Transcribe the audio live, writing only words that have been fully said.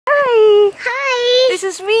This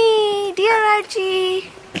is me, Dear Archie.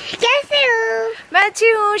 कैसे हो? मैं अच्छी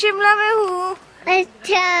हूँ, शिमला में हूँ।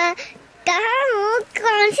 अच्छा, कहाँ हो?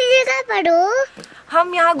 कौन सी जगह पर हो?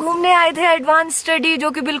 हम यहाँ घूमने आए थे। एडवांस स्टडी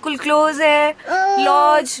जो कि बिल्कुल क्लोज है,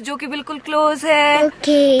 लॉज जो कि बिल्कुल क्लोज है,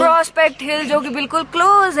 प्रॉस्पेक्ट हिल जो कि बिल्कुल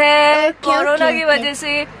क्लोज है कोरोना की वजह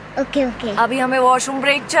से। अभी हमें वॉशरूम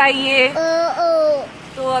ब्रेक चाहिए,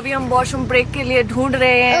 तो अभी हम वॉशरूम ब्रेक के लिए ढूंढ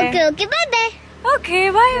रहे हैं। Okay,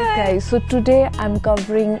 bye bye. Guys, so today I'm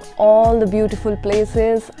covering all the beautiful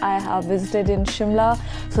places I have visited in Shimla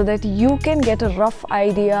so that you can get a rough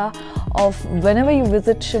idea of whenever you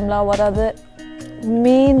visit Shimla, what are the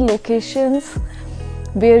main locations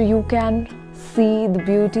where you can see the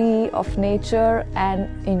beauty of nature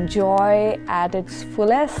and enjoy at its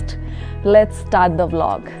fullest. Let's start the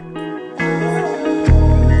vlog.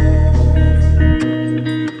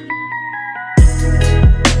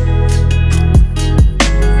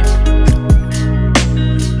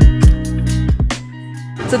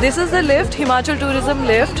 So this is the lift, Himachal Tourism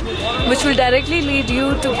lift, which will directly lead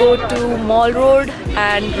you to go to Mall Road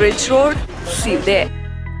and Ridge Road. See you there.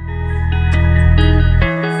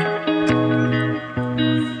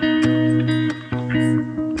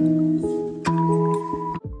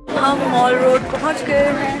 हम mall road पहुंच गए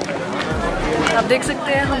हैं। आप देख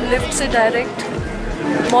सकते हैं हम lift से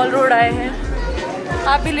डायरेक्ट मॉल रोड आए हैं।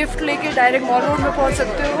 आप भी लिफ्ट लेके डायरेक्ट मॉल रोड में पहुंच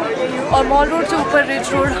सकते हो और मॉल रोड से ऊपर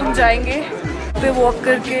रिज रोड हम जाएंगे, पे वॉक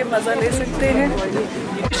करके मजा ले सकते हैं।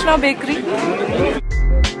 Krishna bakery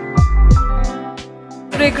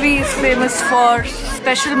is famous for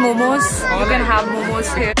special momos. You can have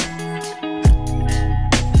momos here.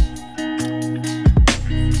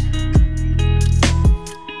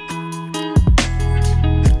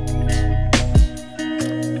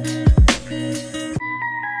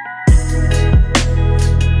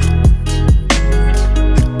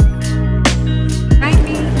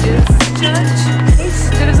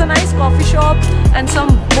 Coffee shop and some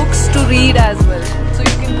books to read as well, so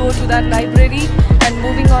you can go to that library. And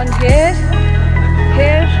moving on here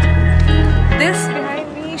this behind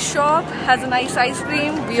me shop has a nice ice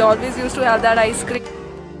cream. We always used to have that ice cream.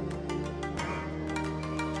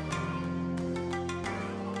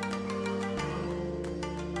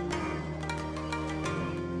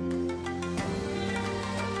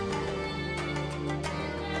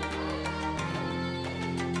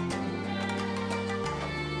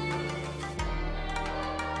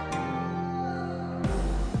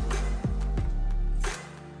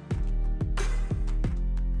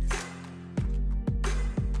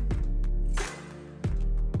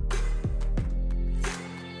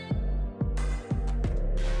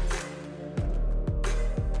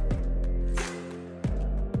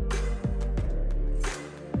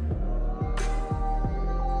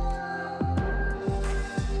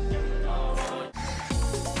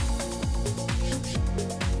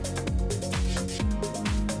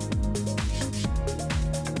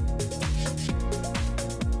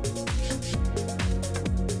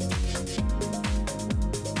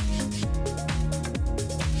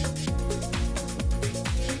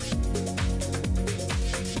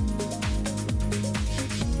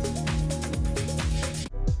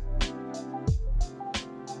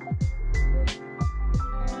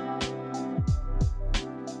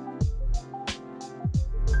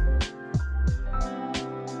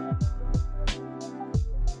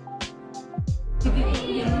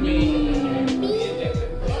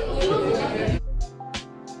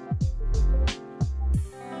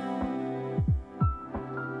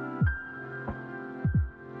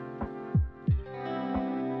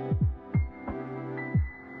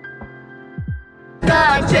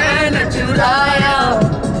 चैन चुराया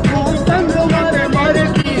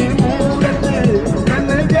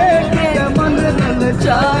मन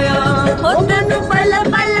ललचाया हो तेनू पल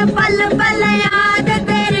पल पल पल याद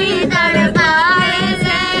तेरी तड़पाए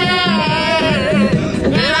से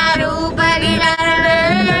तेरा रूप आग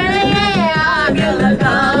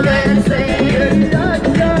लगावे से।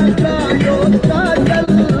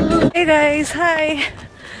 Hey guys, hi.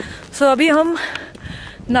 So अभी हम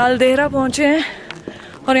नालदेहरा पहुंचे हैं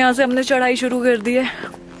और यहाँ से हमने चढ़ाई शुरू कर दी है।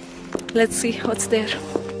 Let's see what's there.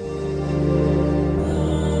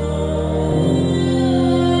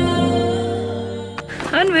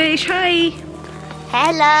 Anvesh, hi.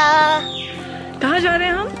 Hello. कहाँ जा रहे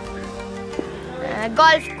हैं हम?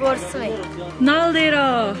 गोल्फ कोर्स में।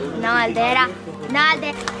 नालदेहरा।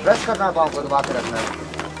 ब्रश करना पाँव को दबा के रखना है।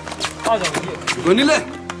 आ जाओ। गोनीले।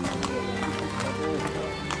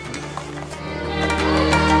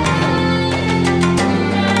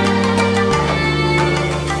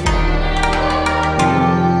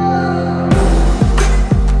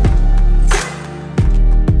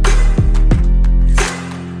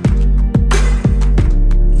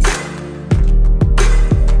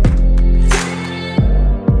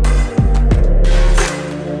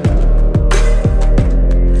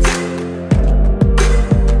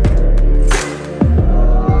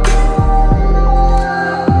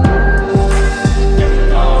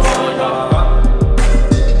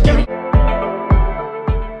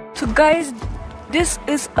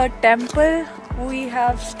 is a temple. We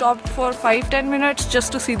have stopped for 5-10 minutes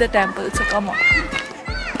just to see the temple, so come on.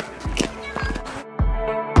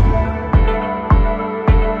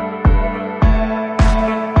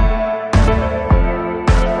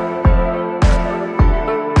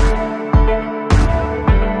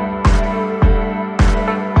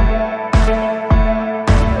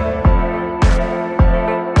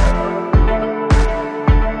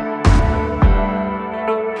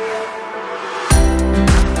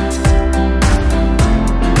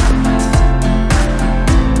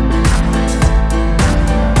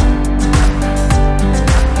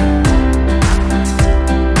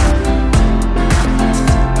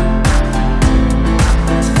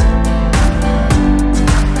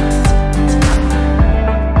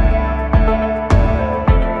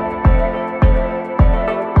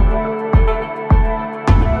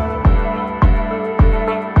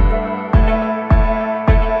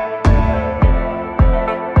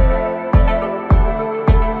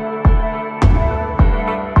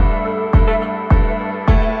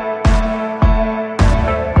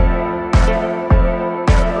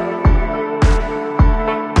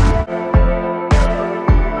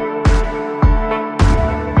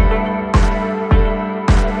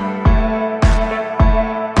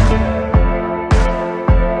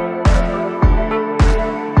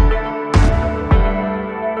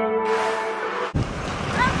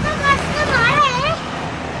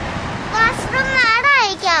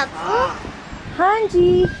 हाँ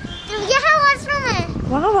जी, यहाँ वॉशरूम है।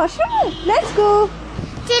 वहाँ वॉशरूम है, लेट्स गो।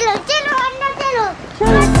 चलो चलो अंदर चलो।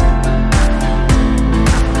 चलो।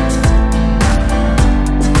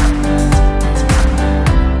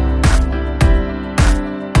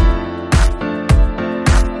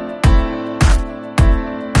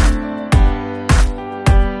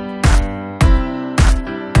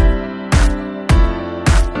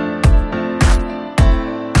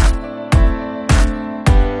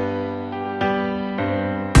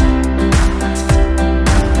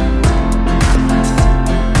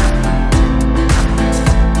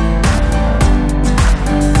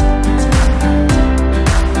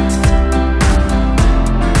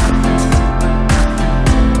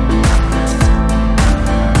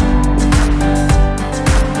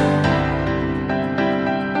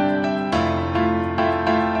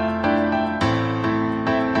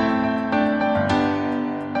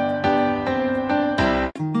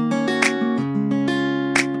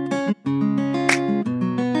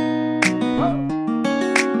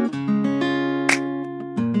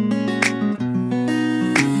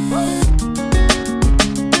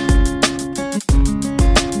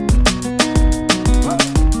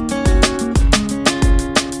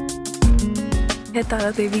 है तारा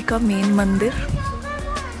देवी का मेन मंदिर,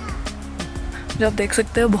 जो आप देख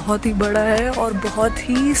सकते हो बहुत ही बड़ा है और बहुत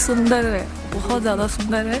ही सुंदर है, बहुत ज़्यादा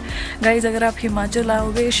सुंदर है। गाइज, अगर आप हिमाचल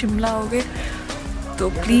आओगे, शिमला आओगे, तो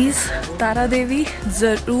प्लीज़ तारा देवी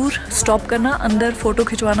ज़रूर स्टॉप करना। अंदर फ़ोटो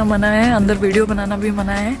खिंचवाना मना है, अंदर वीडियो बनाना भी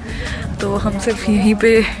मना है, तो हम सिर्फ यहीं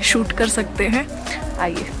पे शूट कर सकते हैं।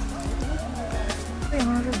 आइए,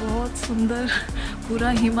 यहाँ पे बहुत सुंदर पूरा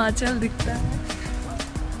हिमाचल दिखता है।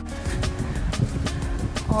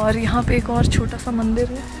 और यहाँ पे एक और छोटा सा मंदिर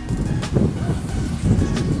है,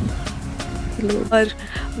 और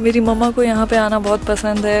मेरी मम्मा को यहाँ पे आना बहुत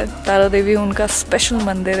पसंद है। तारा देवी उनका स्पेशल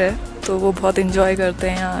मंदिर है, तो वो बहुत एंजॉय करते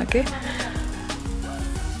हैं यहाँ आके।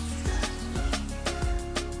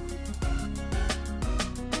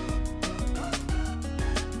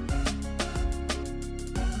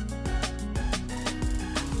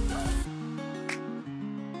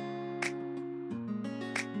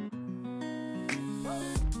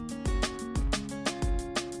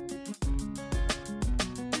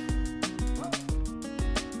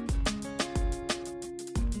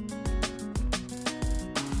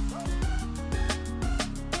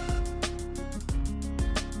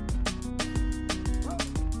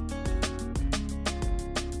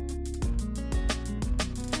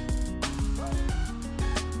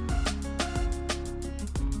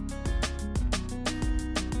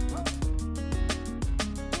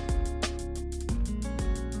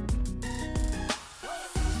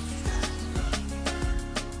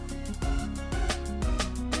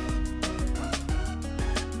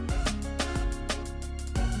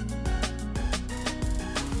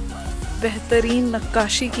 बेहतरीन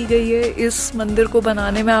नक्काशी की गई है इस मंदिर को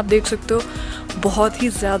बनाने में। आप देख सकते हो बहुत ही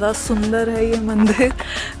ज़्यादा सुंदर है ये मंदिर।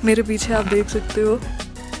 मेरे पीछे आप देख सकते हो।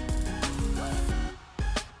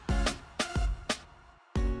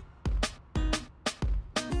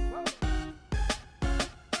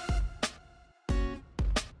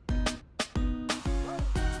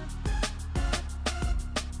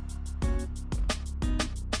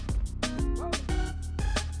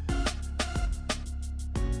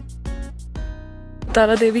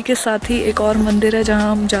 तारा देवी के साथ ही एक और मंदिर है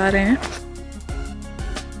जहाँ हम जा रहे हैं।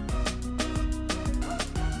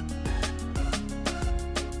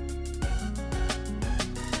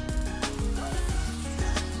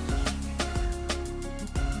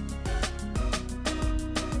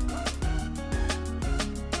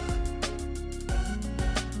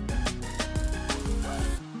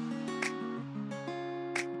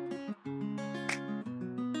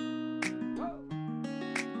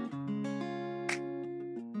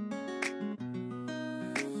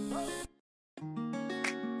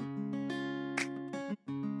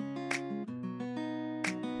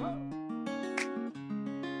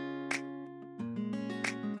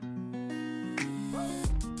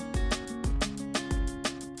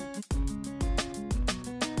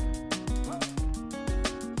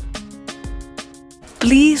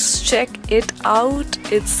 Please check it out,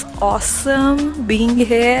 it's awesome being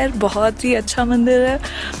here. बहुत ही अच्छा मंदिर है,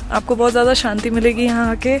 आपको बहुत ज़्यादा शांति मिलेगी यहाँ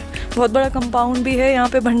आके। बहुत बड़ा कंपाउंड भी है, यहाँ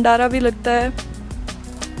पे भंडारा भी लगता है।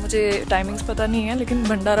 मुझे टाइमिंग्स पता नहीं है लेकिन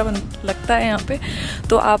भंडारा लगता है यहाँ पे,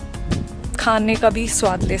 तो आप खाने का भी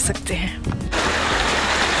स्वाद ले सकते हैं।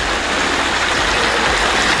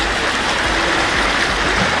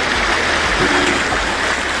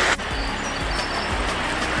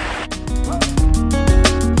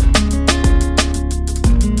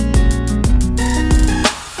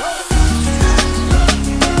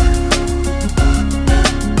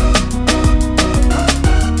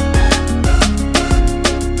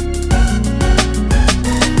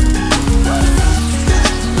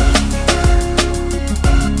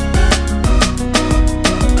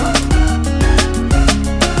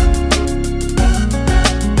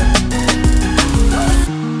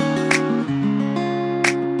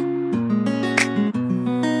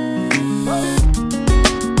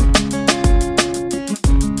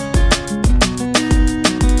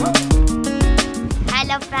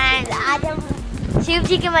 आज हम शिव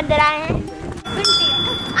जी के मंदिर आए हैं।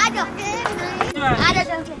 आ जाओ, आ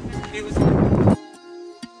जाओ।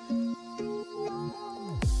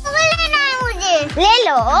 लेना है मुझे, ले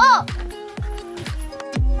लो।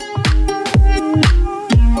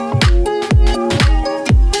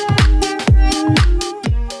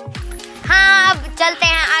 हाँ अब चलते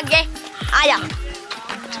हैं आगे, आ जाओ।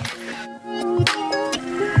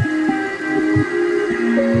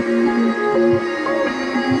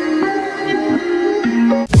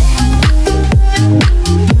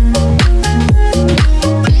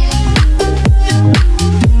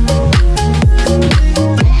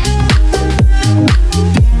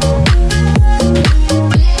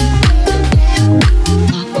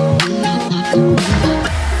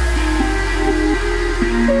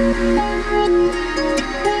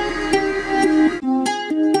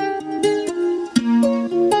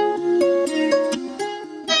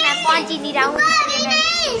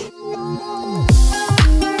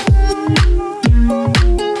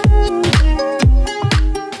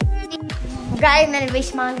 गाइस मैंने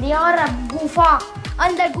विश मांग दिया और अब गुफा,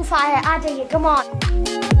 अंदर गुफा है, आ जाइए, कम ऑन।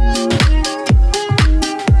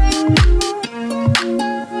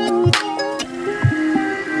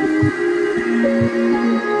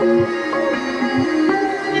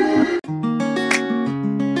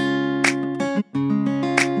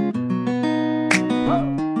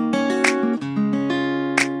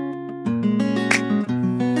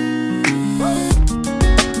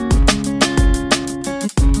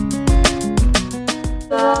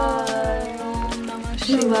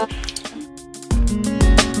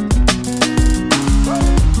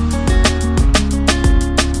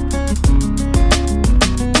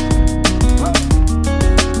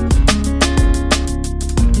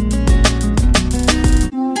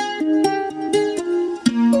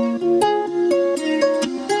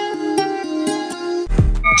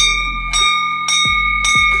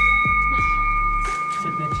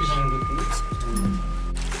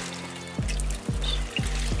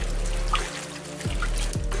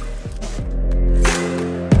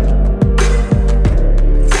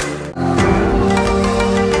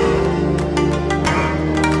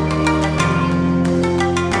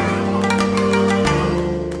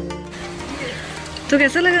 तो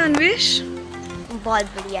कैसा लगा अन्वेश? बहुत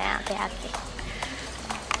बढ़िया है, यहाँ पे आके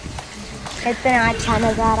इतना अच्छा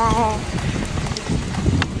नज़ारा है,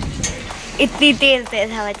 इतनी तेज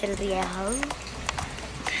तेज हवा चल रही है।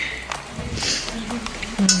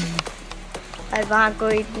 और वहाँ को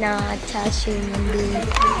इतना अच्छा शिव मंदिर,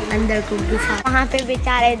 अंदर को गुफा, वहाँ पे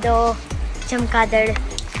बेचारे दो चमगादड़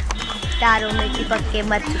तारों में चिपक के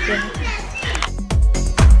मर चुके हैं।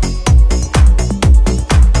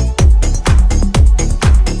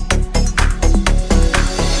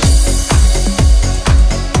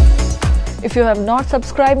 If you have not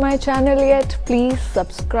subscribed my channel yet, please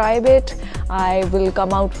subscribe it. I will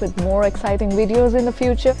come out with more exciting videos in the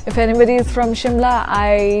future. If anybody is from Shimla,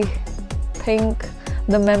 I think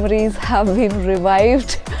the memories have been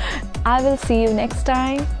revived. I will see you next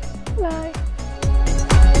time. Bye.